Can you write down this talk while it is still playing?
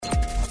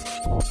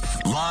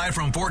Live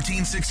from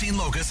 1416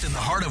 Locust in the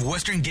heart of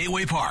Western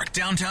Gateway Park,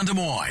 downtown Des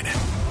Moines.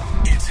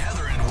 It's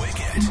Heather and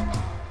Wicket.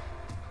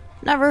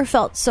 Never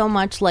felt so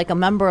much like a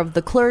member of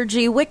the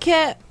clergy.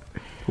 Wicket.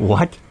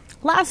 What?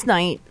 Last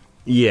night,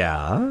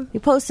 Yeah. you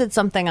posted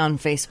something on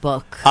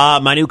Facebook.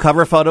 My new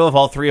cover photo of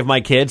all three of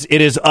my kids. It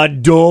is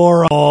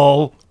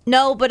adorable.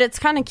 No, but it's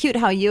kind of cute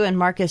how you and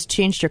Marcus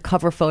changed your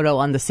cover photo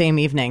on the same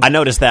evening. I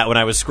noticed that when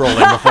I was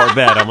scrolling before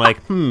bed. I'm like,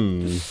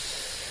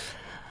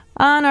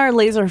 On our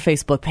Laser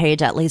Facebook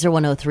page at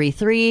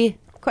Laser1033,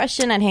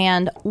 question at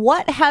hand,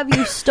 what have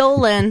you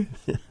stolen?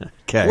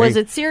 Okay. Was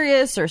it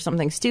serious or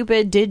something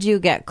stupid? Did you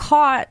get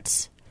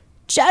caught?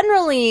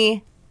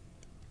 Generally,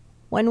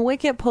 when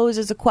Wicket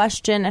poses a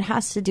question, it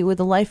has to do with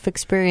a life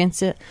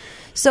experience.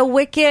 So,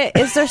 Wicket,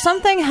 is there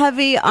something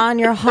heavy on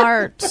your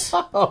heart?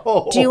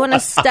 Do you want to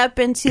step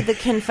into the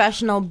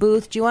confessional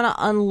booth? Do you want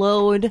to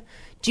unload?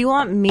 Do you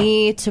want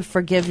me to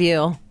forgive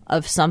you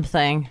of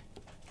something?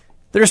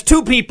 There's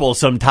two people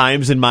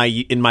sometimes in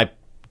my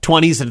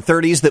 20s and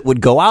 30s that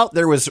would go out.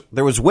 There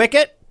was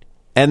Wicket,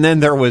 and then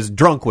there was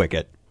Drunk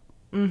Wicket.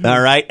 Mm-hmm.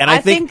 All right, and I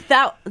think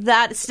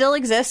that still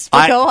exists.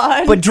 But go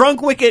on. But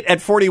Drunk Wicket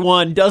at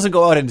 41 doesn't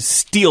go out and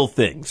steal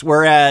things,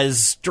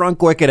 whereas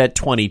Drunk Wicket at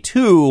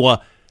 22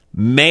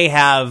 may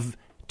have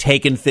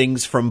taken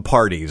things from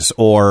parties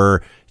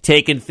or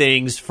taken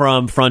things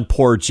from front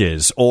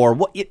porches or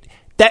what.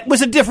 That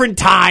was a different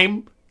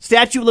time.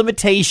 Statute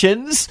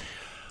limitations.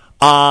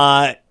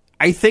 I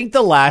think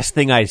the last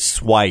thing I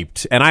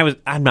swiped, and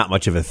I'm not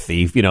much of a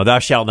thief, thou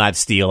shalt not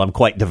steal. I'm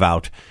quite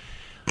devout.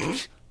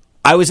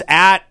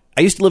 I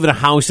used to live in a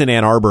house in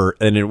Ann Arbor,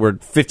 and there were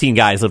 15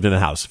 guys lived in the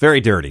house.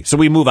 Very dirty. So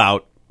we move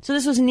out. So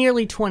this was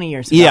nearly 20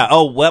 years ago. Yeah.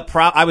 Oh, well,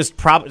 it's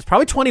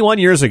probably 21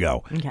 years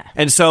ago. Okay.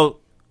 And so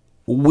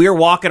we're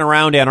walking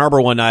around Ann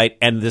Arbor one night,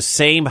 and the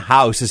same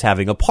house is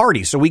having a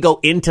party. So we go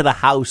into the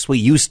house we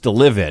used to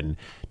live in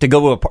to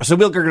go to a party. So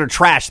we're going to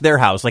trash their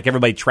house like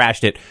everybody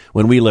trashed it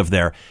when we lived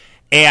there.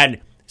 And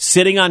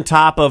sitting on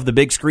top of the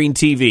big screen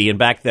TV, and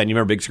back then, you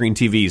remember big screen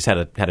TVs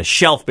had a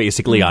shelf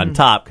basically on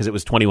top because it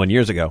was 21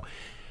 years ago,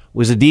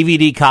 was a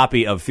DVD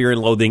copy of Fear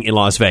and Loathing in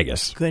Las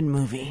Vegas. Good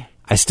movie.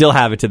 I still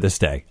have it to this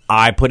day.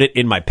 I put it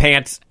in my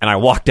pants and I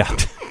walked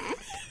out.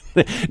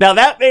 Now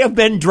that may have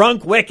been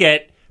Drunk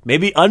Wicket,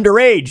 maybe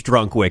underage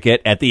Drunk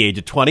Wicket at the age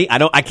of 20.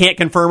 I can't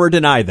confirm or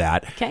deny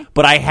that. Okay.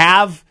 But I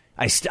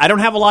don't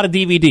have a lot of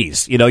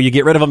DVDs. You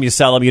get rid of them, you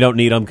sell them, you don't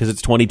need them because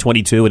it's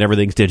 2022 and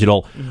everything's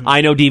digital. Mm-hmm.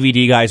 I know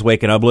DVD guys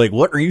waking up like,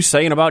 what are you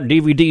saying about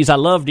DVDs? I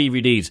love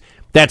DVDs.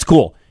 That's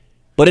cool.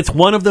 But it's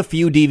one of the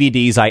few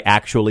DVDs I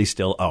actually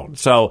still own.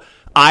 So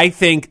I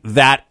think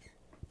that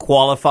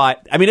qualified.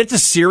 I mean, it's a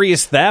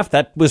serious theft.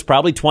 That was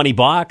probably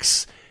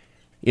 $20,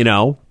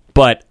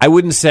 but I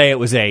wouldn't say it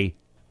was I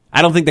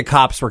don't think the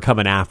cops were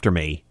coming after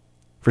me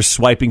for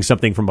swiping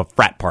something from a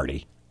frat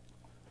party.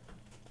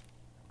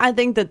 I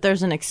think that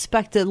there's an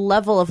expected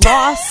level of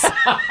loss.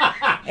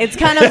 It's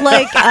kind of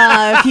like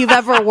if you've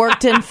ever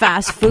worked in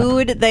fast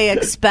food, they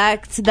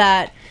expect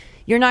that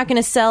you're not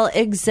going to sell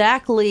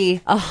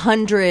exactly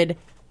 100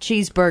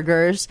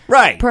 cheeseburgers.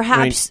 Right.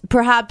 Perhaps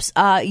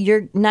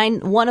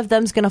one of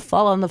them's going to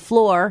fall on the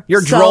floor. Your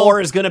drawer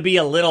is going to be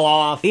a little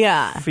off.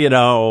 Yeah.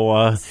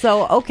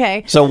 So,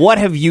 okay. So what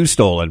have you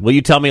stolen? Will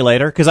you tell me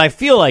later? Because I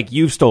feel like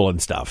you've stolen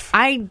stuff.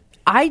 I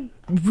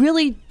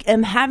really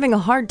am having a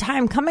hard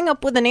time coming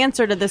up with an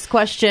answer to this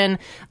question.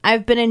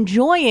 I've been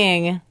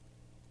enjoying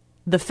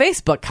the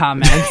Facebook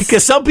comments.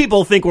 Because some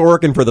people think we're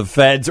working for the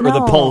feds or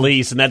the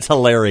police, and that's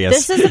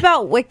hilarious. This is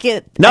about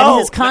Wicket and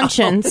his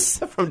conscience.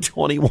 From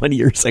 21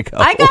 years ago.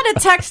 I got a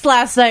text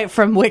last night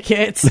from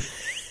Wicket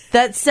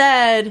that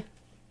said,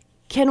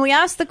 can we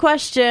ask the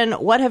question,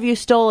 what have you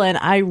stolen?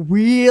 I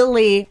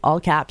really,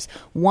 all caps,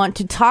 want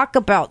to talk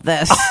about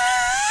this.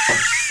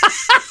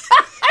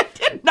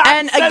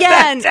 And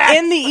again,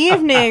 in the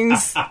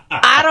evenings,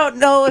 I don't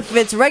know if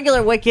it's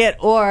regular Wicket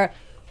or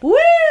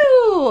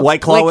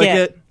White Claw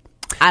Wicket.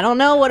 I don't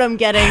know what I'm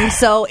getting.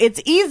 So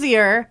it's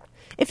easier.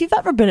 If you've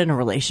ever been in a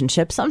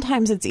relationship,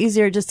 sometimes it's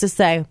easier just to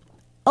say,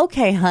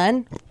 okay,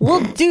 hun,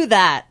 we'll do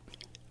that.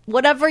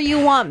 Whatever you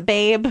want,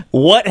 babe.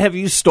 What have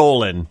you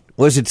stolen?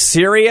 Was it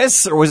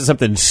serious or was it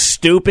something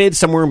stupid,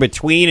 somewhere in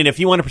between? And if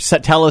you want to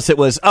tell us it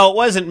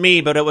wasn't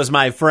me, but it was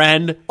my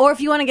friend. Or if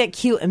you want to get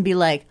cute and be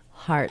like,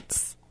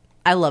 hearts.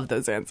 I love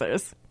those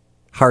answers.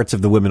 Hearts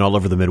of the women all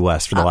over the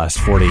Midwest for the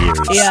last 40 years.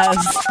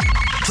 Yes.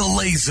 The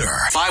Laser.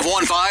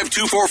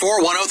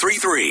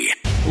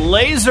 515-244-1033.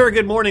 Laser,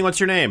 good morning. What's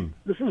your name?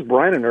 This is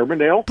Brian in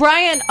Urbandale.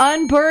 Brian,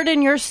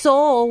 unburden your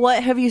soul.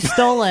 What have you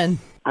stolen?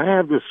 I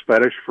have this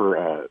fetish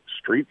for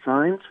street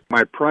signs.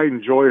 My pride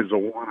and joy is the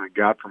one I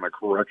got from a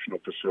correctional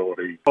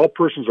facility. All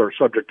persons are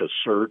subject to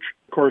search.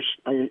 Of course,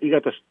 you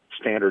got the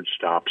standard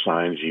stop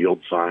signs, yield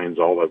signs,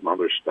 all that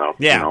other stuff.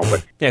 Yeah.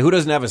 But, who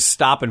doesn't have a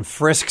stop and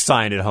frisk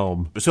sign at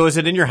home? So is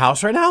it in your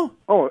house right now?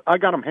 Oh, I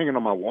got them hanging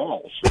on my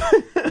walls.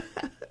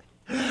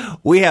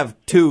 We have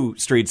 2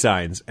 street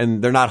signs,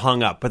 and they're not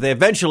hung up, but they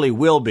eventually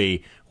will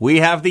be. We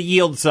have the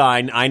yield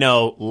sign. I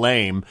know,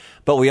 lame.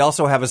 But we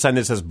also have a sign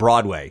that says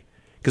Broadway.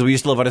 because we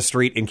used to live on a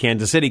street in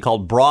Kansas City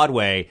called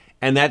Broadway,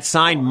 and that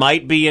sign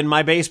might be in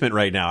my basement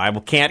right now. I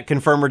can't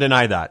confirm or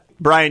deny that.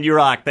 Brian, you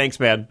rock. Thanks,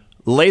 man.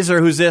 Laser,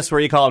 who's this? Where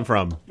are you calling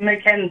from?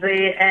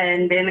 Mackenzie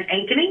and in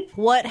Ankeny.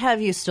 What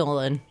have you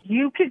stolen?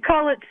 You could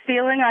call it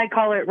stealing. I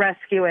call it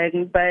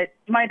rescuing, but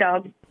my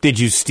dog Did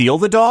you steal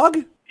the dog?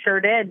 sure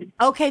did.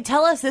 Okay,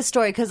 tell us this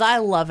story because I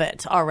love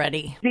it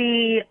already.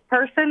 The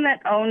person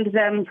that owned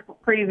them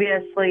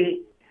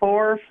previously,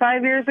 4 or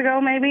 5 years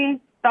ago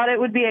maybe, thought it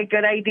would be a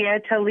good idea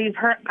to leave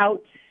her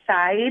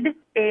outside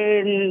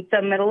in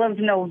the middle of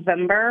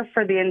November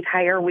for the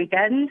entire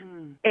weekend.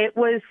 It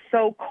was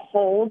so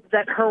cold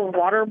that her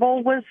water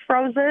bowl was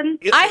frozen.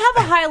 I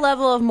have a high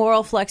level of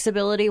moral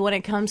flexibility when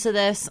it comes to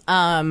this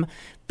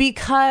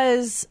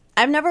because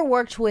I've never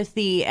worked with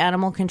the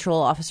animal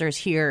control officers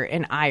here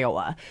in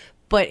Iowa.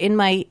 But in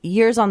my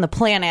years on the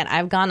planet,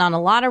 I've gone on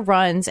a lot of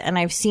runs and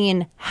I've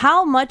seen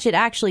how much it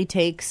actually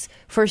takes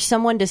for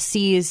someone to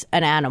seize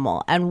an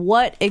animal and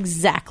what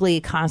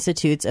exactly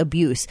constitutes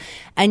abuse.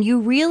 And you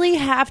really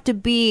have to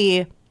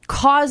be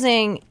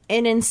causing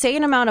an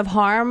insane amount of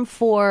harm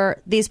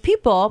for these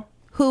people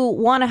who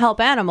want to help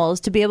animals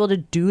to be able to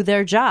do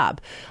their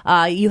job.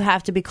 You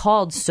have to be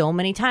called so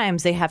many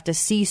times. They have to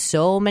see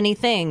so many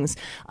things.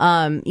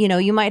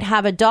 You might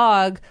have a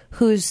dog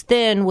who's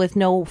thin with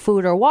no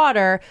food or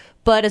water,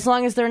 but as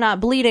long as they're not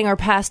bleeding or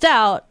passed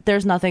out,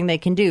 there's nothing they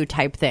can do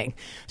type thing.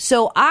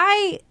 So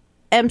I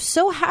am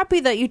so happy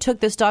that you took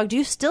this dog. Do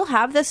you still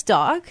have this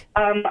dog?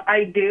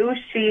 I do.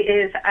 She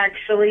is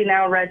actually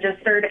now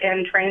registered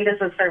and trained as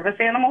a service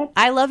animal.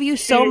 I love you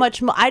so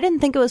much more. I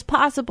didn't think it was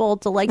possible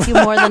to like you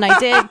more than I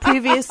did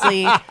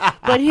previously,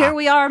 but here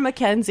we are,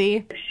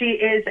 Mackenzie. She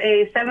is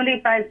a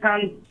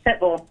 75-pound pit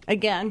bull.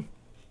 Again.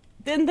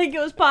 Didn't think it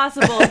was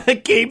possible.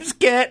 It keeps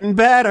getting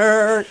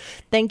better.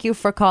 Thank you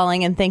for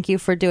calling and thank you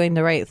for doing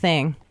the right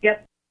thing.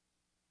 Yep.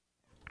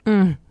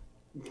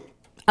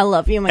 I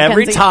love you, Mackenzie.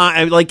 Every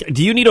time,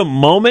 do you need a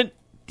moment?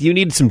 Do you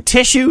need some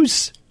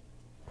tissues?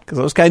 Because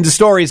those kinds of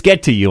stories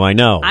get to you, I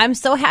know. I'm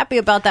so happy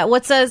about that.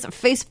 What says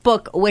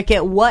Facebook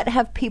Wicket? What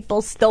have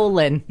people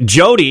stolen?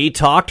 Jody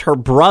talked her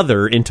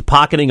brother into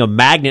pocketing a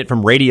magnet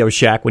from Radio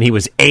Shack when he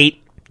was 8.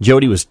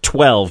 Jody was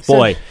 12.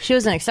 Boy. So she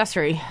was an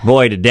accessory.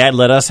 Boy, did Dad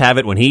let us have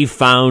it when he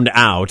found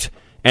out.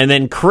 And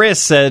then Chris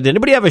said, did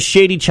anybody have a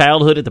shady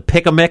childhood at the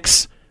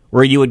Pick-a-Mix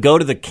where you would go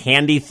to the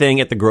candy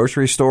thing at the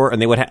grocery store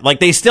and they would have,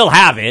 they still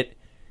have it.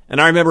 And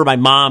I remember my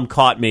mom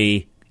caught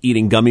me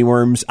eating gummy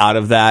worms out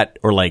of that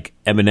or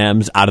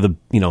M&Ms out of the,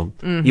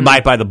 you buy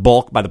it by the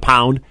bulk, by the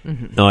pound.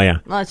 Mm-hmm. Oh, yeah.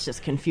 Well, it's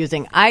just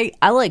confusing. I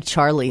like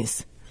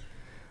Charlie's.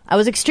 I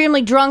was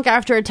extremely drunk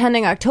after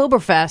attending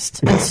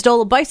Oktoberfest and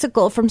stole a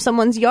bicycle from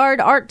someone's yard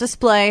art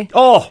display.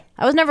 Oh!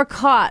 I was never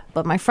caught,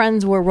 but my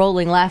friends were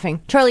rolling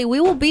laughing. Charlie,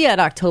 we will be at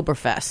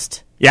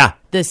Oktoberfest. Yeah.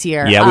 This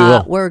year. Yeah, we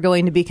will. We're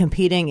going to be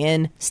competing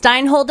in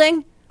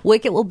Steinholding.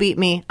 Wicket will beat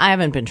me. I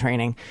haven't been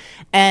training.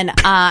 And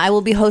I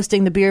will be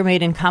hosting the Beer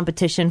Maiden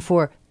competition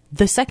for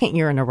the second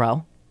year in a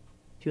row.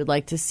 If you would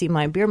like to see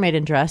my Beer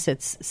Maiden dress,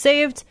 it's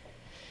saved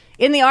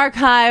in the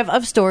archive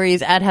of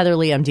stories at Heather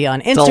Lee MD on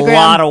Instagram. It's a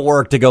lot of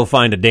work to go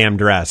find a damn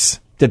dress.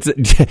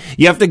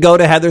 You have to go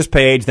to Heather's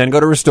page, then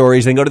go to her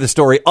stories, then go to the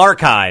story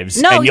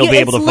archives, and you'll be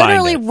able to find it.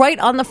 It's literally right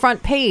on the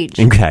front page.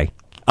 Okay.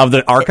 Of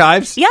the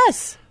archives?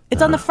 Yes.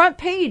 It's on the front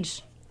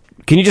page.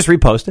 Can you just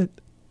repost it?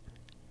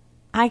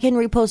 I can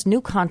repost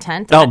new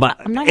content. Oh,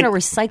 but I'm not going to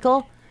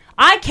recycle.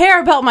 I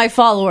care about my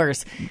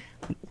followers.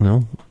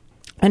 No.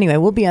 Anyway,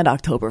 we'll be at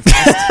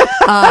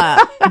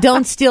Oktoberfest.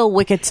 Don't steal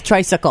Wicket's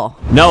tricycle.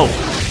 No.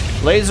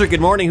 Laser, good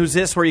morning. Who's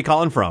this? Where are you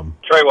calling from?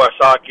 Trey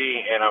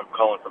Wasaki, and I'm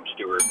calling from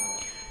Stewart.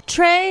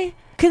 Trey,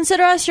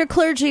 consider us your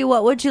clergy.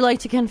 What would you like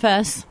to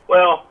confess?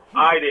 Well,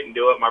 I didn't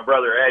do it. My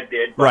brother Ed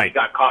did, but he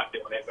got caught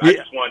doing it. I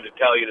just wanted to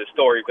tell you the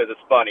story because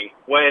it's funny.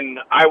 When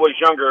I was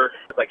younger,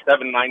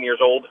 7, 9 years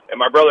old, and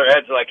my brother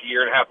Ed's a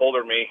year and a half older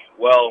than me.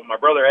 Well, my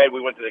brother Ed,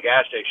 we went to the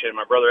gas station, and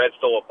my brother Ed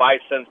stole a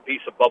 5-cent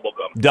piece of bubble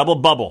gum. Double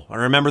bubble.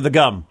 I remember the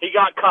gum. He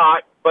got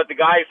caught, but the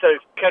guy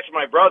said, catch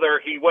my brother.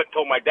 He went and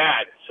told my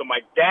dad. So my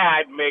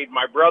dad made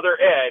my brother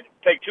Ed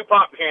take 2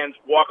 pop cans,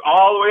 walk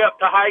all the way up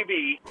to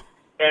Hy-Vee,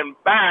 and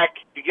back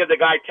to give the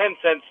guy 10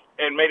 cents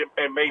and made him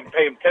pay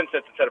him 10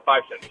 cents instead of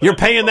 5 cents. You're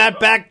paying that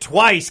back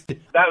twice.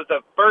 That was the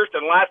first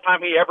and last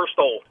time he ever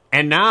stole.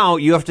 And now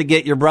you have to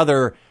get your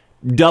brother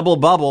double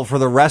bubble for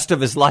the rest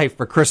of his life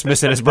for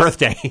Christmas and his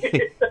birthday.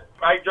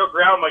 I joke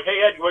around like,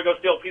 hey, Ed, you want to go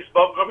steal a piece of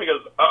bubble gum? He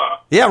goes,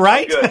 Yeah,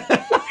 right?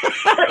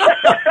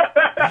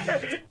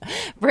 Good.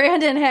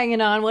 Brandon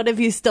hanging on. What have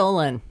you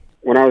stolen?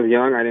 When I was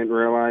young, I didn't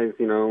realize,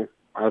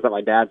 I was at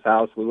my dad's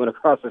house. We went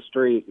across the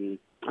street and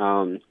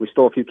we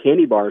stole a few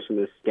candy bars from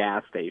this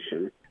gas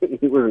station.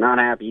 He was not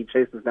happy. He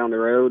chased us down the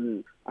road,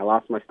 and I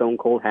lost my Stone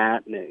Cold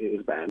hat, and it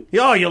was bad.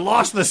 Yo, you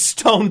lost the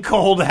Stone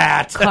Cold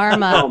hat.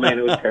 Karma. Oh, man,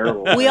 it was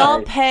terrible. We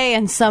all pay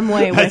in some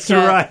way. That's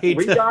Wicket. right.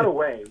 We got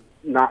away.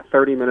 Not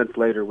 30 minutes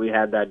later, we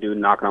had that dude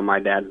knocking on my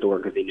dad's door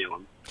because he knew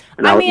him.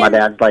 And my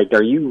dad's like,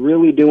 "Are you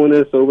really doing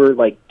this over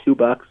like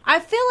 $2?" I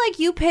feel like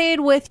you paid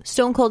with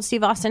Stone Cold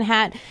Steve Austin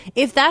hat.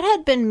 If that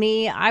had been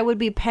me, I would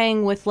be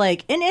paying with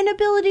like an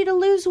inability to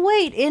lose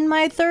weight in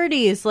my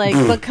 30s, like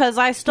because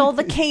I stole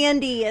the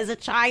candy as a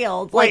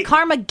child. Like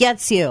karma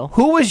gets you.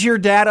 Who was your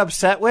dad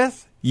upset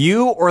with?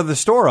 You or the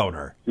store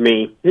owner?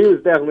 Me. He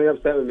was definitely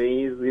upset with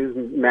me. He was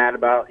mad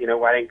about,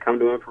 why I didn't come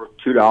to him for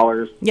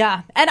 $2.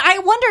 Yeah. And I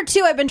wonder,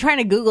 too, I've been trying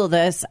to Google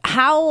this,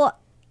 how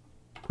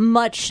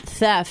much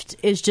theft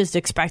is just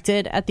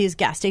expected at these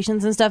gas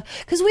stations and stuff.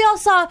 Because we all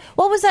saw,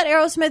 what was that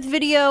Aerosmith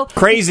video?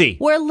 Crazy.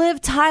 Where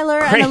Liv Tyler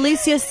and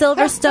Alicia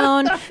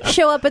Silverstone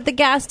show up at the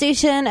gas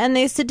station and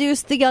they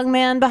seduce the young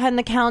man behind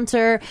the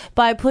counter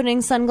by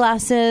putting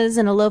sunglasses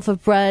and a loaf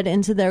of bread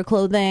into their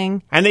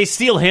clothing. And they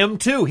steal him,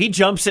 too. He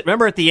jumps,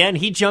 remember at the end,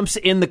 he jumps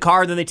in the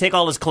car, then they take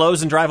all his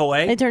clothes and drive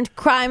away? They turned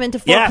crime into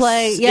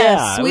foreplay.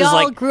 Yes. Yeah, we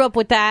all grew up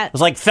with that. It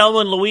was like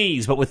Thelma and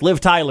Louise, but with Liv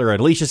Tyler and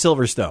Alicia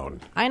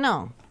Silverstone. I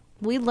know.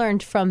 We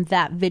learned from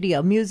that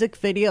video. Music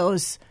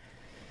videos,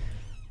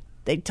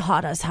 they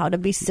taught us how to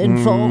be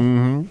sinful.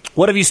 Mm-hmm.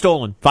 What have you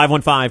stolen?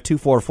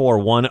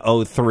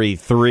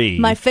 515-244-1033.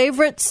 My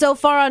favorite so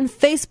far on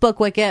Facebook,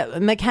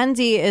 Wicket.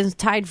 Mackenzie is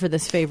tied for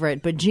this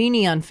favorite, but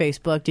Jeannie on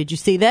Facebook. Did you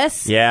see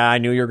this? Yeah, I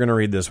knew you were going to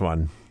read this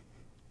one.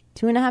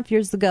 2.5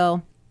 years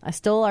ago, I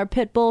stole our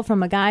pit bull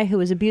from a guy who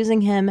was abusing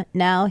him.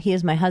 Now he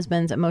is my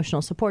husband's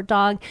emotional support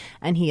dog,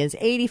 and he is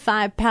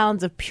 85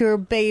 pounds of pure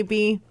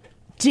baby.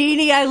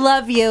 Jeannie, I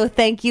love you.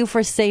 Thank you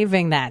for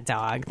saving that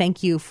dog.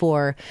 Thank you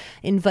for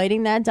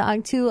inviting that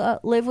dog to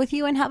live with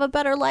you and have a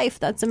better life.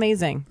 That's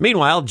amazing.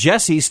 Meanwhile,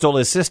 Jesse stole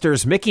his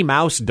sister's Mickey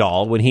Mouse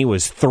doll when he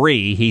was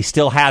 3. He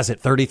still has it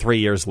 33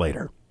 years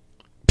later.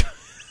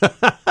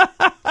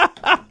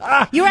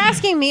 You were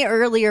asking me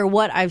earlier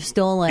what I've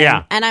stolen,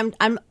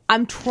 and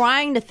I'm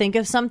trying to think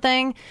of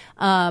something.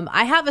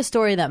 I have a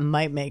story that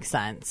might make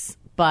sense.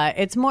 But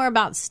it's more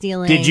about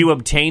stealing. Did you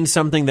obtain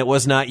something that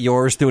was not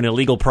yours through an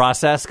illegal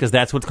process? Because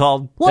that's what's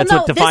called, what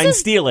defines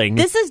stealing.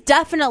 This is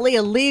definitely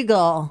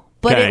illegal,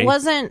 but it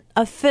wasn't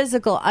a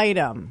physical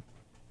item.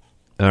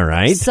 All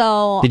right.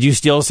 So, did you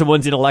steal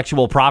someone's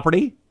intellectual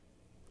property?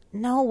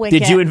 No,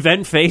 Wicket. Did you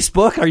invent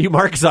Facebook? Are you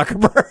Mark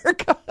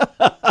Zuckerberg?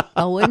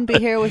 I wouldn't be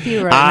here with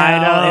you right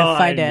now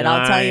if I did.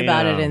 I'll tell you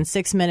about it in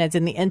 6 minutes.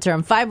 In the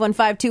interim,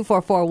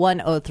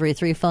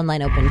 515-244-1033. Phone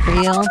line open for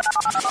you.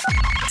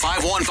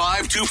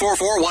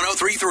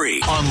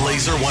 515-244-1033 on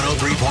Laser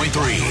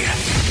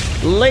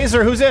 103.3.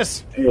 Laser, who's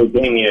this? Hey,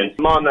 Damien.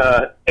 I'm on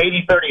the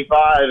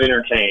 8035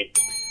 interchange.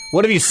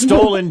 What have you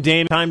stolen,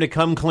 Dame? Time to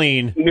come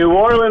clean. New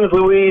Orleans,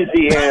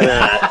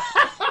 Louisiana.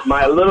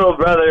 My little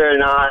brother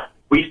and I,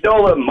 we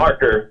stole a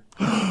marker.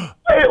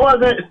 It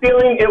wasn't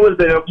stealing. It was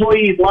an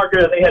employee's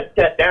marker that they had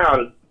set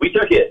down. We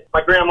took it.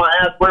 My grandma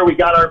asked where we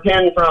got our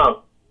pen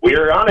from. We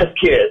were honest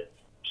kids.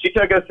 She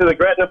took us to the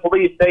Gretna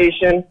police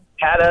station,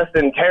 had us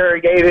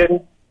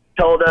interrogated,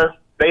 told us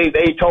they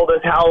told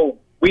us how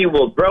we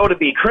will grow to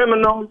be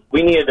criminals.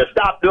 We needed to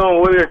stop doing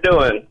what we were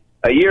doing.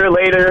 A year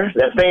later,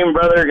 that same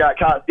brother got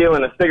caught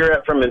stealing a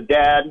cigarette from his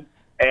dad,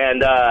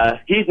 and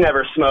he's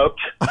never smoked.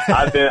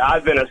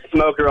 I've been a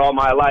smoker all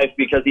my life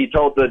because he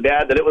told the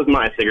dad that it was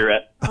my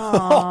cigarette.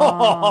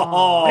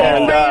 Oh,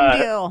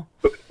 and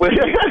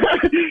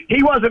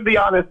he wasn't the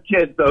honest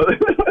kid, though.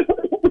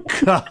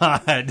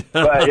 God.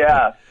 But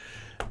yeah.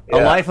 A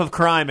life of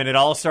crime, and it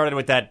all started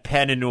with that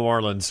pen in New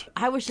Orleans.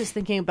 I was just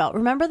thinking about,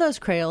 remember those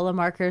Crayola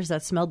markers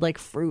that smelled like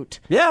fruit?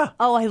 Yeah.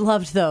 Oh, I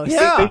loved those.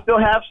 Yeah. They still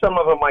have some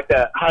of them like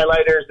that,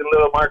 highlighters and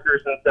little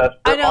markers and stuff.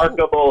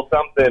 Remarkable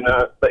something,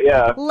 but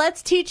yeah.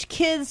 Let's teach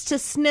kids to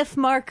sniff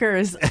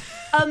markers.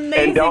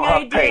 Amazing and don't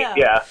have idea. paint,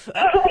 yeah.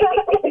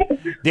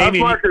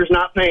 Damien, markers,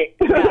 not paint.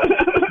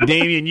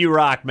 Damien, you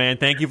rock, man.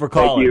 Thank you for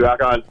calling. Thank you,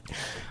 rock on.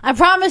 I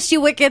promised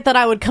you, Wicket, that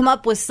I would come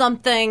up with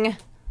something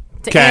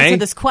to answer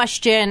this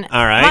question.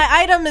 All right. My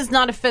item is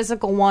not a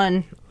physical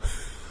one.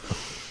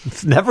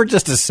 It's never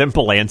just a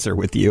simple answer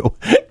with you,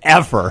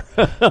 ever.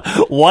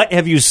 What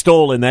have you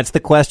stolen? That's the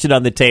question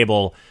on the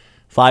table.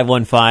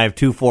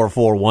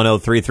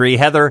 515-244-1033.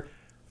 Heather,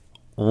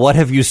 what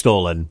have you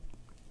stolen?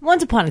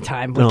 Once upon a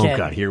time, Wicket. Oh,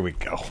 God, here we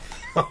go.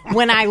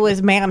 When I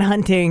was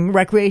manhunting,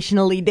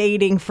 recreationally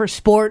dating for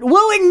sport,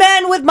 wooing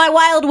men with my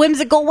wild,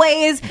 whimsical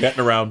ways.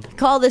 Getting around.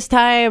 Call this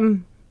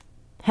time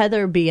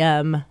Heather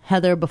BM.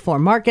 Heather before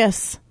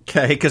Marcus.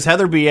 Okay, because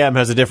Heather BM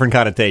has a different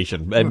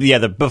connotation.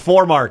 The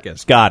before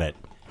Marcus. Got it.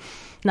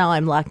 Now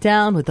I'm locked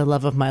down with the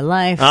love of my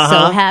life. So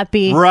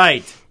happy.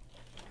 Right.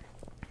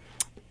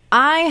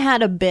 I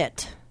had a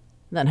bit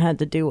that had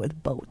to do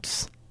with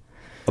boats.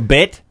 A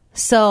bit?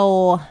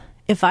 So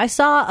if I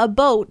saw a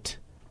boat,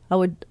 I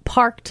would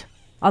parked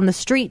on the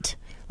street,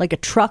 like a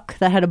truck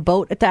that had a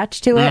boat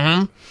attached to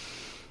it,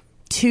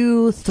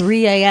 2,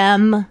 3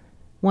 a.m.,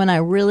 when I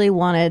really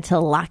wanted to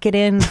lock it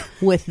in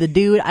with the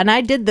dude. And I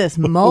did this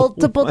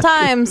multiple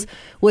times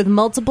with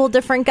multiple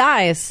different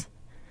guys.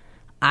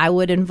 I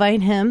would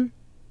invite him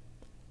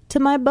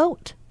to my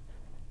boat.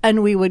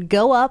 And we would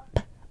go up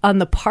on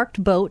the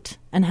parked boat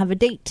and have a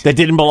date. That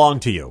didn't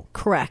belong to you.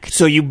 Correct.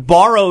 So you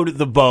borrowed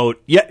the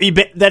boat. Yeah,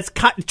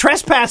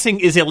 trespassing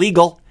is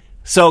illegal.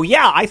 So,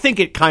 yeah, I think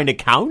it kind of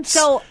counts.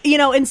 So,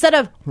 instead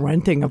of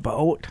renting a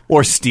boat.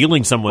 Or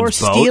stealing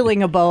someone's boat. Or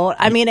stealing a boat.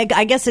 I mean,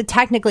 I guess it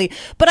technically.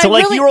 But so,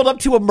 you rolled up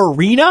to a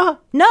marina?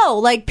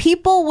 No,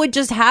 people would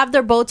just have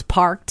their boats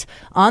parked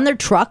on their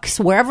trucks,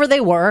 wherever they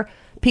were.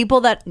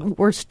 People that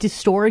were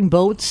storing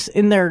boats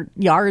in their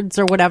yards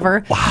or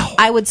whatever. Wow.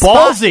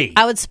 Ballsy.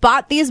 I would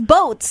spot these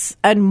boats,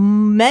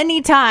 and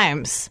many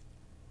times,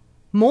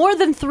 more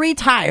than 3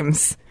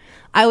 times,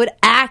 I would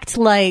act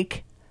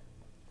like,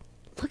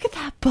 look at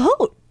that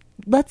boat.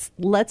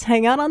 Let's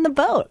hang out on the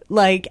boat.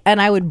 And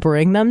I would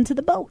bring them to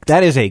the boat.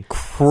 That is a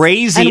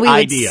crazy idea.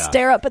 And we would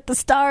stare up at the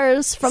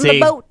stars from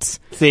the boat.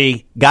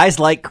 See, guys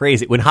like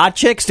crazy. When hot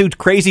chicks do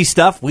crazy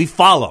stuff, we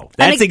follow.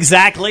 That's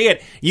exactly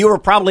it. You were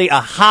probably a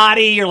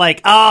hottie. You're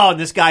like, oh, and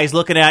this guy's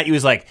looking at you.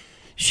 He's like,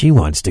 she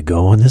wants to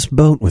go on this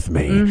boat with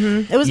me.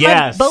 Mm-hmm. It was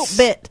my boat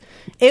bit.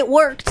 It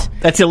worked.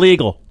 That's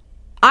illegal.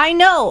 I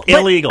know.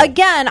 Illegal. But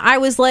again, I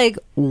was like,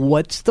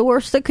 what's the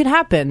worst that could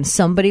happen?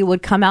 Somebody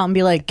would come out and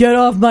be like, get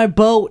off my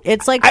boat.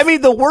 It's like... I mean,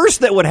 the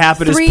worst that would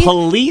happen is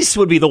police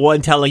would be the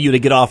one telling you to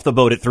get off the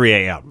boat at 3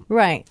 a.m.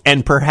 Right.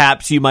 And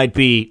perhaps you might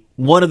be...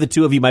 One of the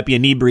two of you might be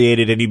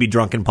inebriated and you'd be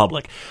drunk in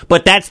public.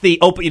 But that's the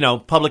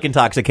public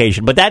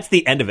intoxication. But that's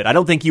the end of it. I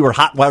don't think you were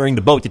hot wiring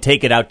the boat to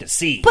take it out to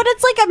sea. But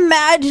it's like,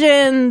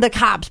 imagine the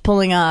cops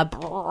pulling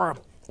up...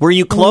 Were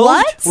you clothed?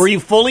 What? Were you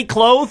fully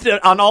clothed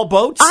on all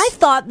boats? I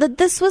thought that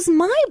this was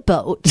my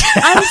boat.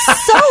 I'm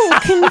so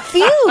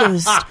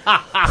confused.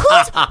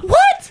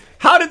 What?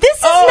 How did this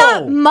is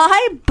not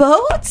my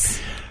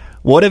boat?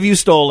 What have you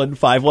stolen?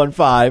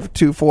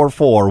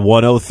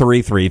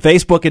 515-244-1033.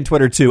 Facebook and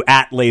Twitter too,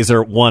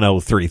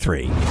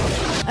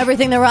 @Laser1033.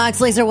 Everything that rocks,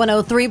 Laser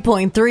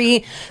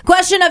 103.3.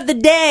 Question of the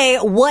day: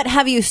 what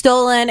have you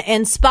stolen?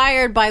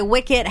 Inspired by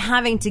Wicket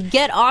having to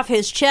get off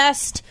his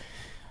chest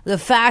the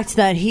fact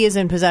that he is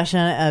in possession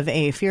of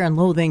a Fear and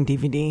Loathing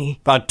DVD.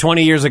 About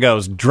 20 years ago, I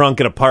was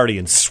drunk at a party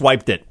and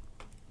swiped it.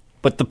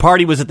 But the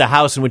party was at the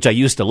house in which I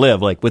used to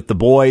live, with the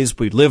boys.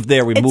 We lived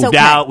there. We moved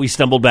out. We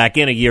stumbled back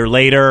in a year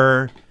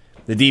later.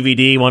 The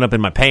DVD went up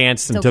in my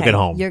pants and took it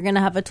home. You're going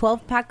to have a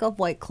 12-pack of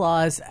White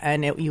Claws,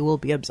 and you will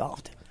be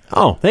absolved.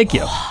 Oh, thank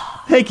you.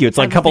 Thank you. It's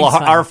like a couple of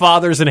Our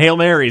Fathers and Hail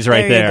Marys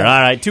right there. All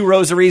right, 2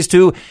 rosaries,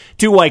 two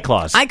White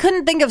Claws. I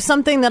couldn't think of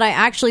something that I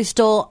actually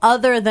stole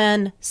other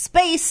than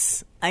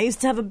space. I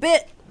used to have a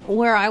bit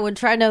where I would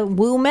try to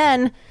woo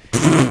men,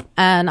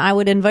 and I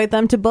would invite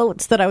them to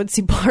boats that I would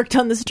see parked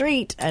on the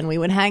street, and we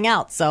would hang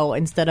out. So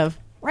instead of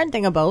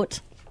renting a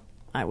boat,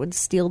 I would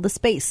steal the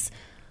space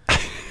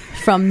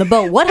from the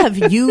boat. What have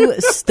you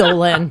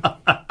stolen?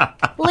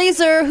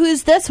 Laser,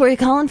 who's this? Where are you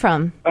calling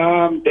from?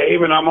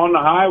 Dave, and I'm on the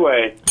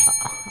highway.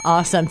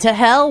 Awesome. To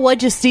hell,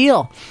 what'd you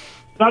steal?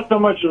 Not so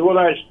much as what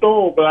I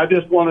stole, but I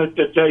just wanted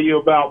to tell you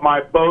about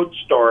my boat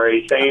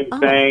story. Same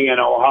thing in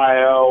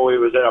Ohio. We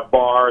was at a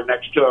bar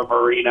next to a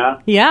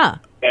marina. Yeah.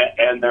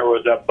 And there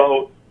was a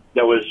boat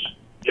that was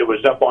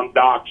up on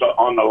docks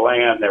on the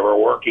land. They were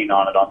working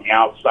on it on the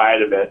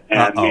outside of it.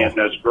 And me and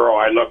this girl,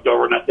 I looked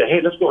over and I said,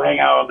 hey, let's go hang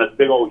out on this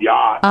big old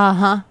yacht.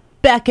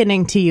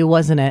 Beckoning to you,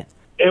 wasn't it?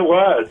 It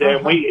was,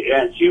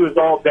 and she was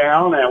all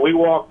down, and we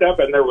walked up,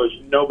 and there was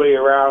nobody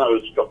around. It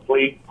was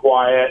complete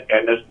quiet,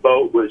 and this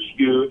boat was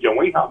huge, and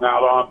we hung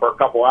out on it for a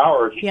couple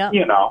hours. Yep.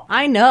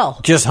 I know.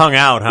 Just hung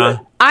out,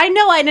 huh? I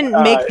know I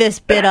didn't make this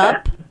bit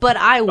up, but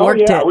I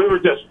worked it. We were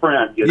just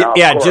friends,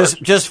 Yeah,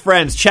 just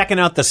friends, checking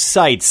out the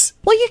sights.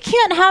 Well, you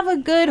can't have a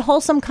good,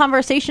 wholesome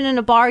conversation in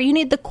a bar. You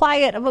need the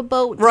quiet of a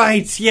boat.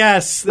 Right,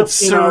 yes. That's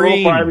serene.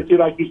 A little privacy,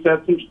 like you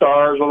said, some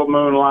stars, a little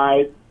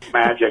moonlight,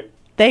 magic.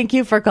 Thank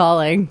you for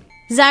calling.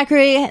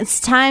 Zachary, it's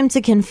time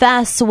to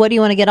confess. What do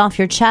you want to get off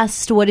your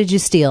chest? What did you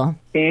steal?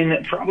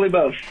 In probably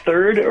about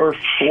 3rd or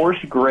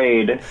 4th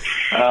grade,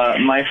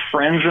 my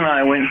friends and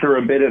I went through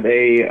a bit of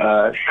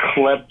a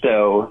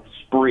klepto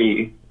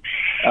spree.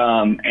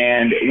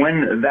 And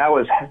when that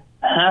was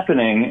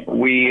happening,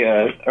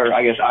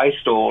 I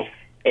stole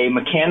a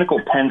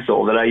mechanical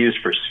pencil that I used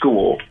for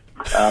school.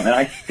 And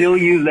I still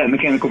use that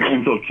mechanical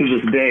pencil to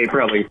this day,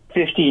 probably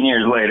 15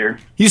 years later.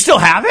 You still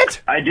have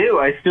it? I do.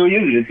 I still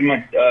use it. It's in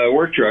my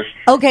work truck.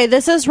 Okay,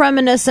 this is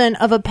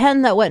reminiscent of a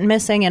pen that went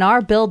missing in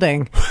our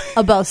building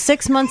about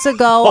 6 months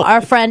ago.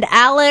 Our friend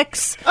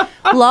Alex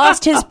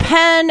lost his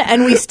pen,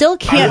 and we still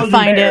can't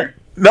find it.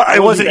 No,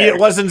 it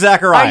wasn't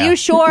Zachariah. Are you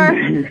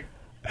sure?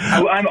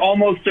 I'm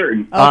almost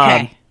certain.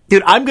 Okay.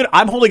 Dude,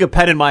 I'm holding a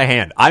pen in my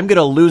hand. I'm going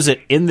to lose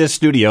it in this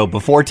studio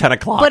before 10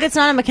 o'clock. But it's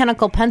not a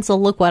mechanical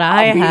pencil. Look what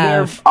I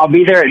have. I'll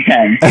be there at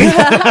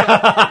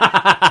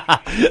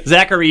 10.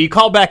 Zachary, you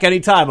call back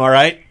anytime, all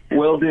right?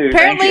 Will do.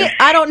 Apparently,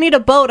 I don't need a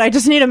boat. I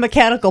just need a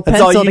mechanical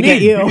pencil to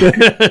get you.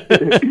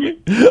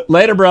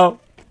 Later, bro.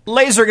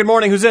 Laser, good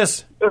morning. Who's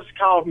this? This is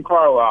Colin from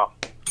Carlisle.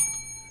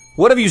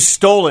 What have you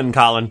stolen,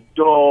 Colin?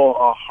 Stole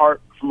a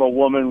heart from a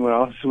woman when I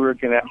was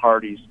working at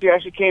Hardee's. She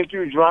actually came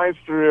through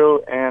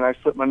drive-through, and I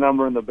slipped my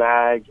number in the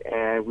bag,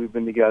 and we've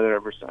been together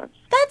ever since.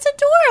 That's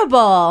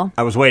adorable.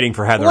 I was waiting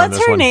for Heather on this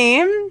one. What's her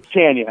name?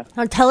 Tanya.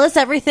 Oh, tell us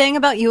everything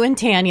about you and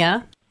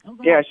Tanya.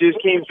 Yeah, she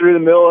just came through the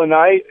middle of the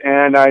night,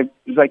 and I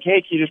was like,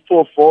 hey, can you just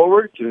pull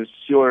forward?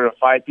 She ordered a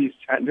 5-piece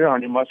tender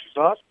on your mustard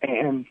sauce,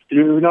 and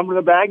threw the number in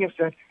the bag and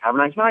said, have a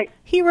nice night.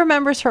 He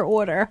remembers her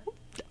order.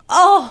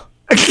 Oh.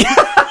 That's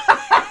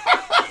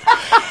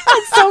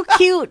so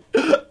cute.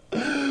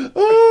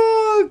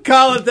 Oh,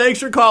 Colin, thanks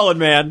for calling,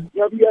 man.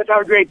 Hope you guys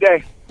have a great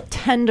day.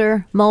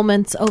 Tender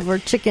moments over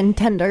chicken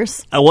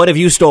tenders. What have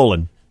you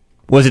stolen?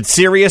 Was it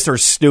serious or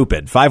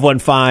stupid?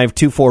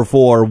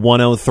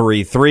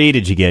 515-244-1033.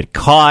 Did you get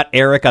caught?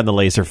 Eric on the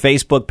Laser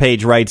Facebook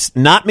page writes,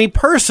 not me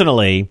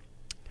personally,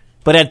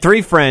 but had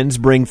 3 friends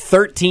bring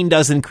 13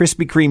 dozen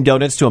Krispy Kreme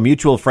donuts to a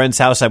mutual friend's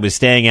house I was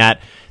staying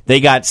at. They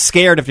got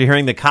scared after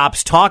hearing the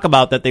cops talk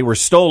about that they were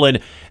stolen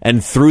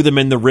and threw them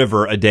in the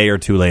river a day or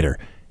 2 later.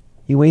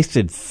 You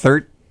wasted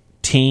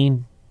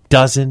 13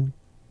 dozen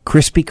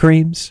Krispy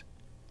Kremes?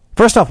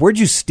 First off, where'd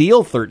you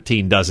steal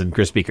 13 dozen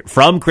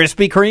from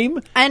Krispy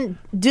Kreme? And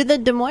do the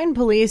Des Moines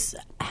police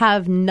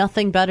have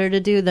nothing better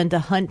to do than to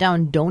hunt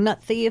down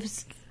donut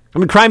thieves? I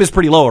mean, crime is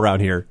pretty low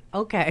around here.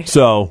 Okay.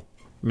 So,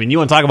 I mean, you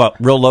want to talk about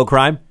real low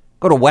crime?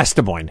 Go to West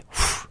Des Moines.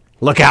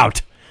 Look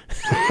out.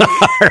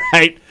 All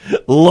right.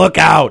 Look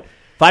out.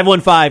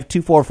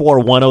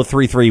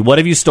 515-244-1033. What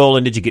have you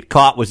stolen? Did you get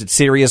caught? Was it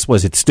serious?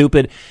 Was it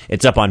stupid?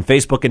 It's up on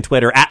Facebook and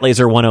Twitter at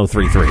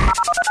Laser1033.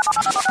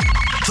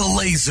 The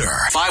Laser.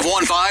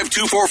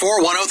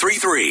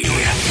 515-244-1033.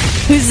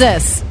 Who's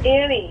this?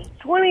 Annie.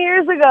 20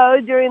 years ago,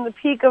 during the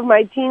peak of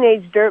my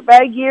teenage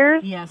dirtbag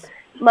years, yes,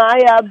 my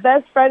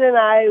best friend and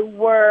I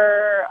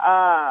were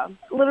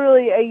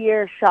literally a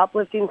year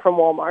shoplifting from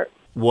Walmart.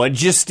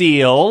 What'd you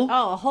steal?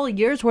 Oh, a whole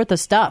year's worth of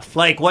stuff.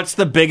 Like, what's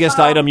the biggest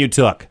item you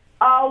took?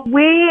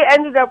 We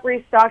ended up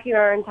restocking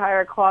our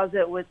entire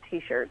closet with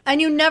T-shirts. And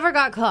you never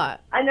got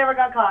caught? I never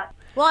got caught.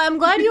 Well, I'm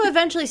glad you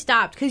eventually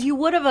stopped, because you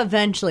would have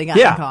eventually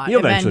gotten caught. Yeah, you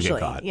eventually get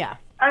caught. Yeah.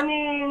 I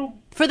mean...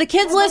 For the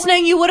kids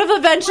listening, you would have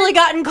eventually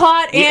gotten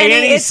caught, Annie.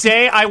 Annie,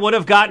 say I would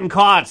have gotten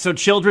caught, so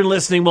children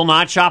listening will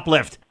not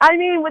shoplift. I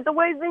mean, with the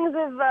way things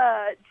have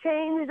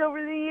changed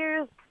over the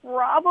years,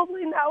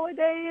 probably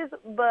nowadays,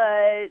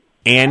 but...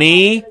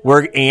 Annie,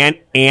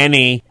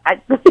 Annie.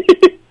 I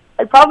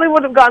probably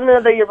would have gotten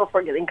another year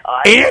before getting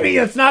caught. Annie,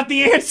 that's not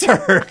the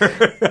answer.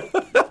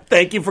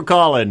 Thank you for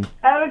calling.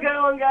 Have a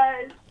good one,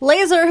 guys.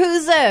 Laser,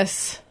 who's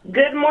this?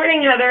 Good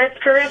morning, Heather. It's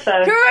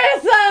Carissa.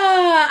 Carissa!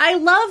 I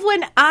love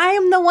when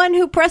I'm the one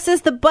who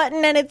presses the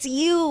button and it's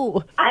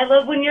you. I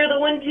love when you're the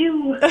one,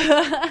 too.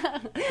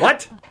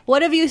 What?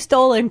 What have you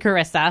stolen,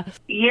 Carissa?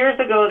 Years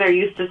ago, there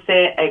used to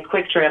sit a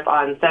Quick Trip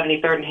on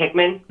 73rd and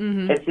Hickman.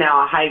 Mm-hmm. It's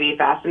now a Hy-Vee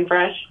Fast and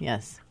Fresh.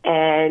 Yes.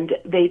 And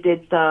they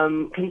did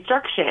some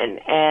construction,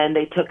 and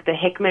they took the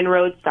Hickman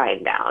Road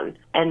sign down,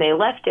 and they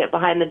left it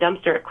behind the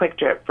dumpster at Quick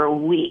Trip for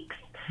weeks.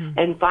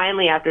 And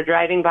finally, after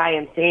driving by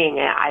and seeing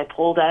it, I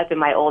pulled up in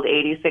my old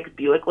 86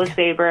 Buick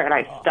LeSabre, and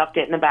I stuffed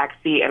it in the back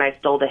seat, and I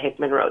stole the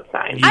Hickman Road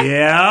sign.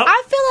 Yeah.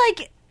 I feel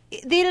like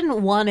they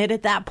didn't want it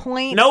at that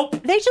point.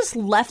 Nope. They just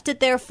left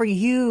it there for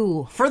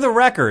you. For the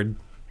record,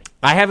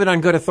 I have it on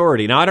good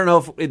authority. Now, I don't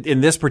know if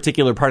in this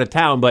particular part of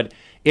town, but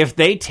if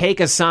they take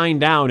a sign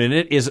down and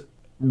it is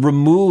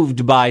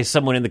removed by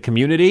someone in the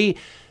community,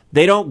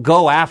 they don't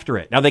go after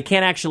it. Now, they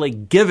can't actually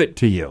give it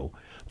to you.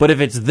 But if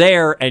it's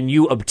there and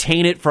you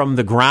obtain it from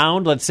the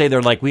ground, let's say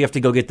they're like, we have to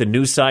go get the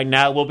new sign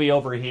now, we'll be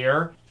over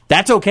here.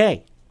 That's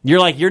okay. You're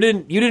like, you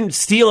didn't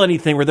steal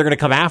anything where they're going to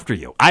come after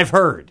you. I've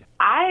heard.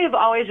 I've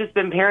always just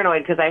been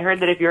paranoid because I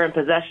heard that if you're in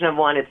possession of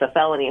one, it's a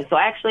felony. So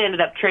I actually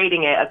ended up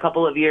trading it a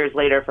couple of years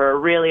later for a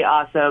really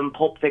awesome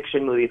Pulp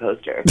Fiction movie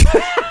poster.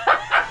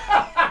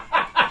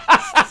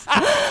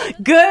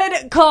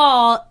 Good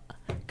call,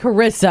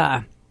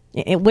 Carissa.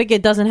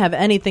 Wicket doesn't have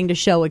anything to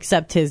show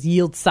except his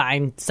yield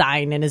sign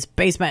in his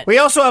basement. We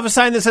also have a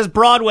sign that says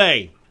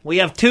Broadway. We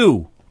have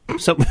 2.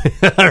 So,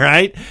 all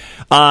right.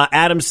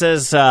 Adam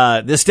says,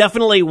 this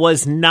definitely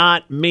was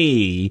not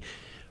me,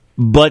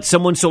 but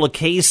someone stole a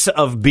case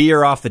of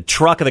beer off the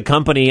truck of the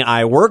company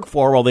I work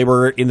for while they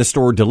were in the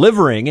store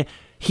delivering.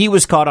 He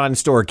was caught on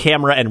store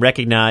camera and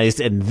recognized,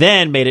 and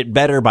then made it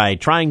better by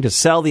trying to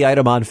sell the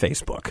item on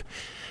Facebook.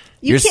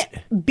 You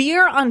can't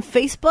beer on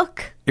Facebook?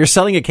 You're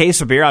selling a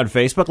case of beer on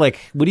Facebook? Like,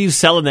 what are you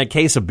selling that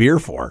case of beer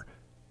for?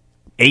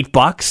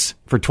 $8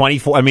 for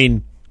 24? I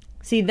mean...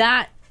 See,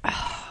 that...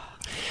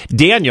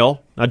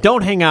 Daniel, now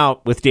don't hang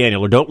out with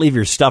Daniel or don't leave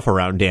your stuff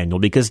around Daniel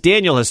because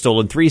Daniel has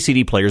stolen 3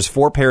 CD players,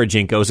 4 pair of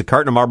Jinkos, a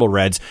carton of Marble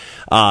Reds,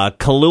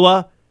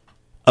 Kahlua,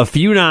 a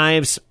few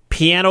knives,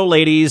 piano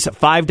ladies,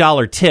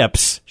 $5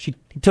 tips. He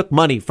took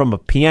money from a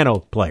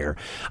piano player.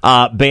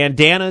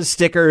 Bandanas,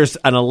 stickers,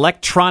 an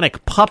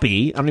electronic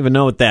puppy. I don't even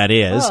know what that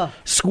is. Ugh.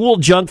 School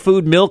junk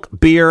food, milk,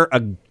 beer,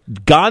 a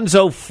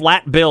Gonzo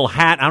flat bill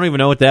hat. I don't even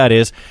know what that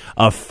is.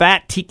 A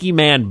fat Tiki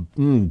Man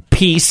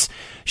piece.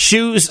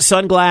 Shoes,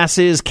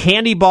 sunglasses,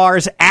 candy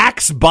bars,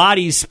 Axe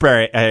body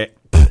spray.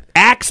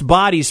 Axe Axe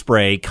body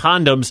spray,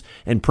 condoms,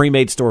 and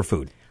pre-made store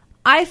food.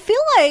 I feel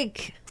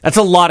like That's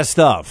a lot of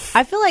stuff.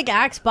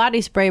 Axe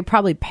body spray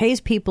probably pays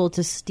people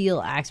to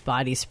steal Axe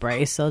body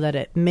spray so that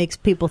it makes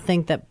people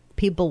think that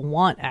people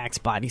want Axe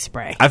body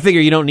spray. I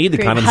figure you don't need the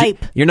Create condoms.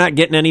 hype. You're not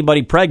getting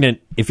anybody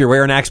pregnant if you're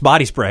wearing Axe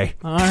body spray.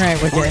 All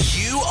right, with Were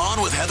this. you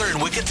on with Heather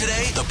and Wicket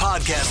today? The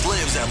podcast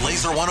lives at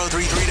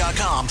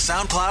laser1033.com,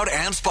 SoundCloud,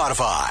 and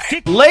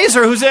Spotify.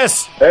 Laser, who's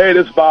this? Hey,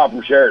 this is Bob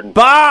from Sheraton.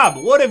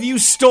 Bob, what have you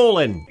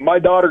stolen? My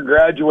daughter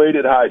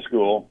graduated high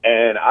school,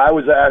 and I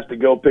was asked to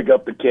go pick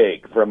up the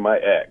cake from my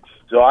ex.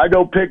 So I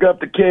go pick up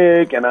the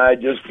cake, and I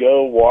just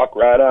go walk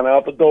right on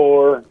out the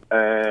door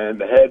and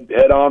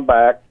head on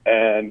back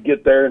and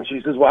get there. And she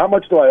says, well, how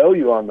much do I owe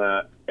you on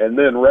that? And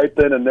then right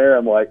then and there,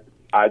 I'm like,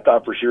 I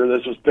thought for sure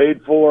this was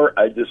paid for.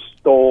 I just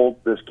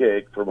stole this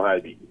cake from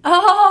Hy-Vee.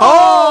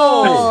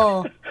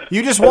 Oh!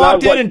 You just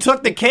walked in and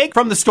took the cake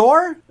from the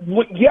store?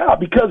 Well, yeah,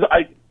 because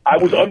I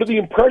was under the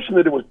impression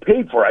that it was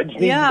paid for. I just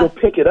needed to go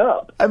pick it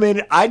up. I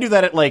mean, I do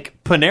that at,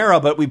 like,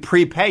 Panera, but we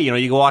prepay. You know,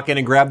 you go walk in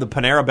and grab the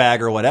Panera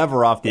bag or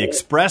whatever off the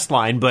express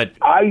line, but...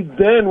 I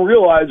then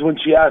realized when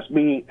she asked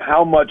me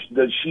how much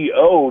does she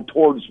owe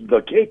towards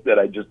the cake that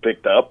I just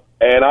picked up,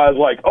 and I was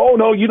like, oh,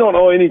 no, you don't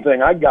owe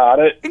anything. I got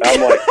it.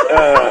 I'm like,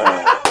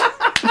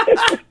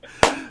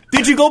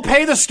 Did you go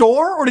pay the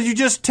store, or did you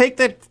just take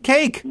the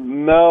cake?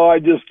 No, I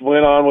just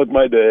went on with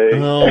my day.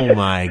 Oh,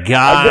 my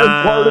God.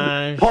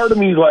 I guess part of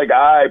me is like,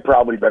 I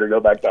probably better go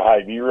back to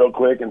Hy-Vee real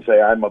quick and say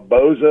I'm a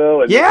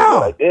bozo, and this is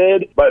what I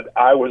did. But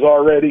I was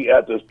already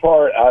at this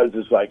part. I was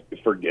just like,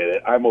 forget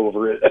it. I'm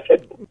over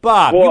it.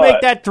 Bob, What? you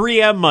make that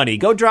 3M money.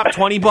 Go drop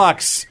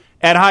 $20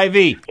 at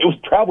Hy-Vee. It was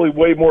probably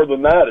way more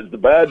than that is the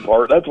bad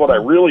part. That's when I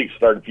really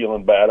started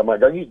feeling bad. I'm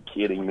like, are you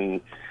kidding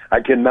me? I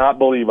cannot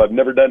believe I've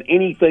never done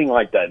anything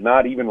like that,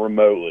 not even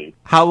remotely.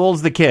 How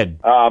old's the kid?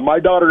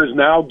 My daughter is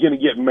now going to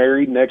get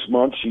married next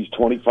month. She's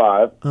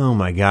 25. Oh,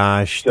 my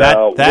gosh.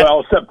 So,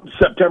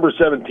 September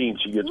 17th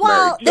she gets married.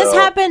 Well, this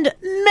happened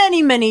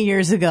many, many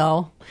years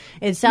ago,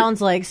 it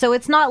sounds like. So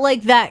it's not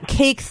like that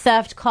cake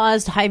theft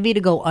caused Hy-Vee to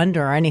go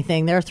under or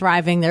anything. They're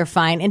thriving. They're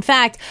fine. In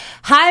fact,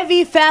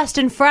 Hy-Vee Fast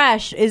and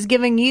Fresh is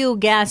giving you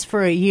gas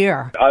for a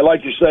year. I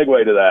like your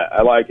segue to that.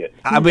 I like it.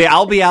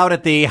 I'll be out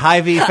at the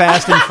Hy-Vee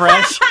Fast and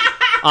Fresh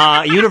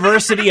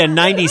University and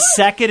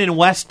 92nd in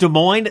West Des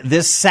Moines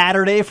this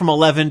Saturday from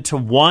 11 to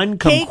 1.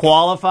 Come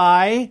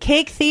qualify.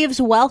 Cake thieves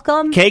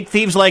welcome. Cake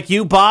thieves like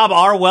you, Bob,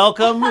 are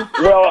welcome.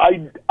 Well,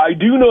 I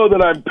do know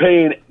that I'm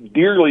paying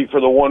dearly for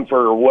the one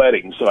for her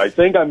wedding, so I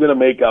think I'm going to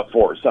make up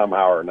for it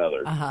somehow or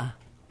another. Uh-huh.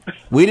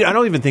 I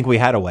don't even think we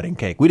had a wedding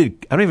cake. I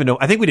don't even know.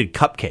 I think we did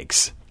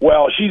cupcakes.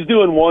 Well, she's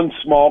doing one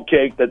small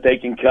cake that they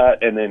can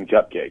cut, and then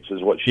cupcakes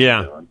is what she's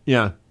doing.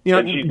 Yeah.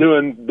 And she's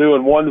doing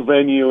one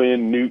venue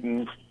in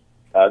Newton.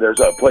 There's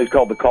a place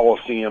called the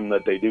Coliseum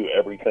that they do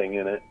everything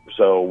in it.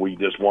 So we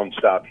just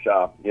one-stop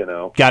shop, you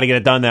know. Got to get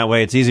it done that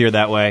way. It's easier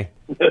that way.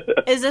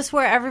 Is this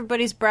where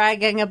everybody's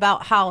bragging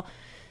about how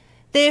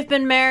they've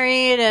been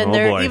married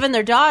and even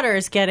their daughter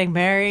is getting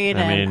married?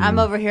 I'm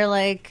over here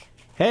like,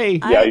 hey.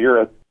 Yeah,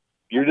 you're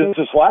just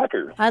a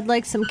slacker. I'd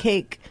like some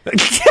cake.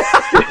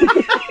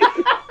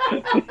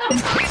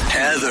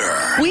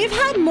 Heather. We've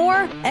had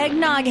more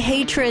eggnog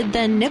hatred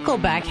than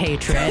Nickelback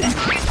hatred.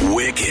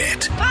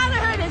 Wicket.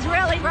 Fatherhood has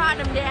really brought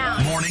him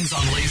down. Mornings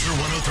on Laser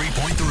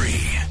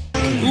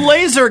 103.3.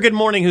 Laser, good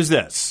morning. Who's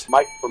this?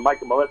 Mike from Mike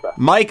and Melissa.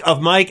 Mike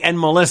of Mike and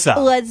Melissa.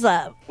 What's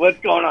up? What's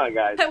going on,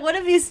 guys? What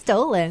have you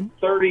stolen?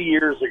 30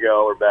 years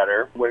ago or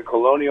better, when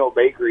Colonial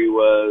Bakery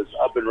was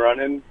up and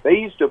running, they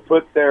used to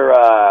put their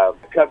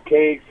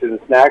cupcakes and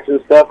snacks and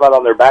stuff out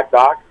on their back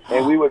dock.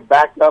 And we would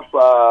back up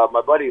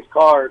my buddy's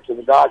car to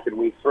the dock, and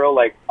we'd throw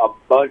like a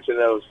bunch of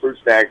those fruit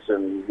snacks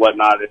and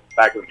whatnot in the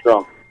back of the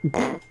trunk.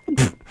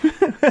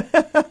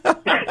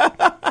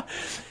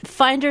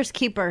 Finders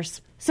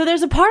keepers. So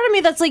there's a part of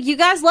me that's like, you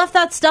guys left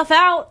that stuff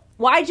out.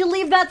 Why'd you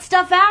leave that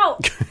stuff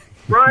out?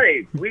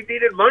 Right. We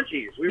needed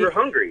munchies. We were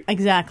hungry.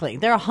 Exactly.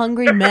 They're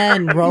hungry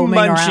men roaming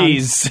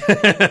Munchies.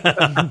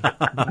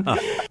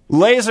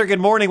 Laser, good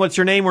morning. What's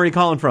your name? Where are you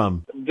calling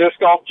from? Disc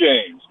Golf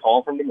James,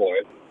 calling from Des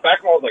Moines.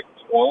 Back when I was like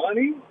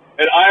 20, in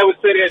Iowa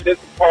City, I did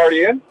some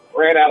partying,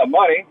 ran out of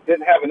money,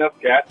 didn't have enough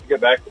gas to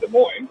get back to Des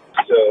Moines,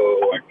 so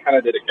I kind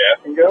of did a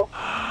gas and go.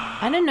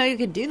 I didn't know you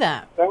could do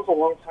that. That was a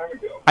long time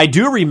ago. I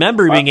do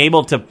remember being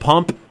able to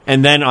pump,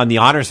 and then on the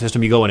honor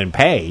system, you go in and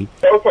pay.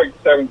 That was like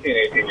 17,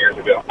 18 years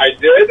ago. I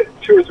did.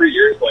 2 or 3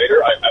 years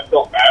later, I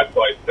felt bad, so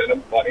I sent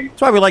him money.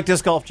 That's why we like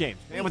Disc Golf James.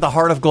 Man with the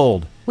heart of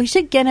gold. We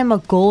should get him a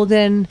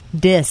golden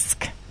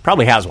disc.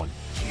 Probably has one.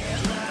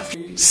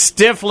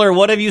 Stifler,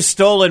 what have you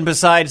stolen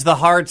besides the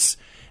hearts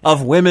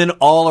of women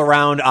all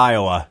around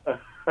Iowa?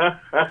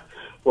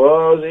 Well,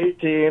 I was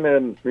 18,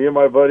 and me and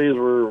my buddies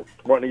were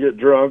wanting to get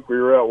drunk. We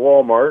were at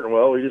Walmart, and,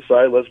 we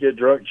decided let's get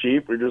drunk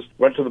cheap. We just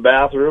went to the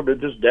bathroom and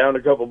just downed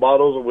a couple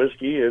bottles of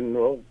whiskey and,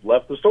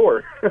 left the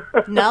store.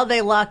 Now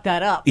they locked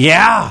that up.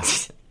 Yeah.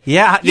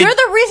 Yeah. You're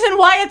the reason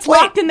why it's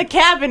locked in the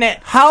cabinet.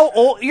 How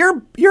old?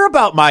 You're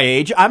about my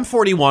age. I'm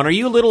 41. Are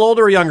you a little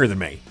older or younger than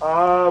me?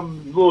 A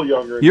little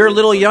younger. You're a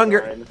little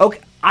younger. Okay.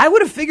 I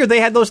would have figured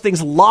they had those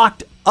things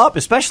locked up,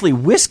 especially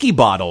whiskey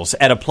bottles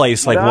at a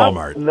place like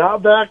Walmart.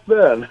 Not back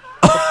then.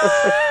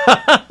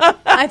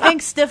 I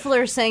think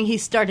Stifler's saying he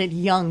started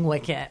young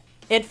Wicket.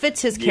 It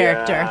fits his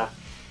character.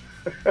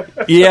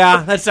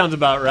 Yeah, that sounds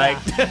about right.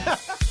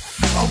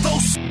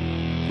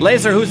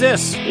 Laser, who's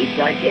this? It's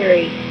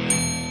Gary.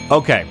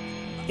 Okay.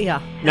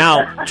 Yeah.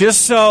 Now,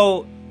 just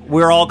so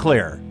we're all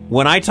clear,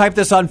 when I typed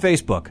this on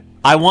Facebook,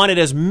 I wanted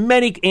as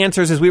many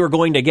answers as we were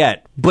going to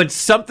get, but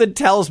something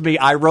tells me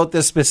I wrote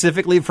this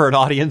specifically for an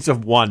audience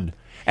of one.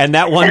 And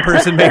that one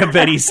person may have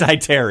been Eastside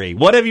Terry.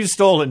 What have you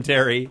stolen,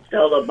 Terry?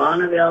 Stole a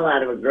Bonneville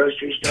out of a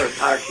grocery store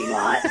parking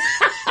lot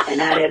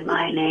and added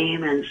my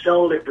name and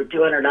sold it for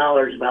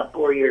 $200 about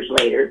 4 years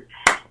later.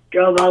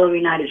 Drove all over the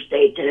United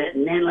States in it.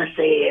 And then, let's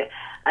see,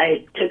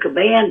 I took a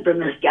van from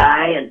this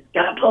guy and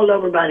got pulled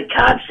over by the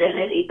cops in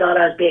it. He thought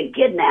I was being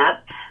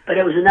kidnapped, but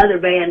it was another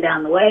van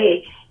down the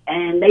way,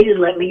 and they just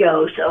let me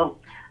go. So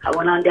I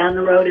went on down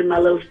the road in my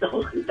little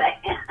stolen van.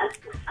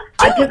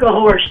 I took a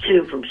horse,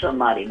 too, from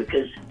somebody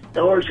because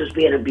the horse was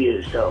being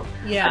abused. So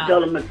Yeah. I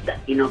told him,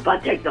 if I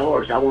take the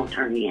horse, I won't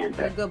turn you in.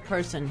 You're a good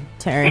person,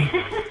 Terry.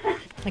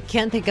 I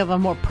can't think of a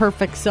more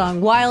perfect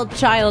song. Wild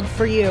Child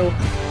for you.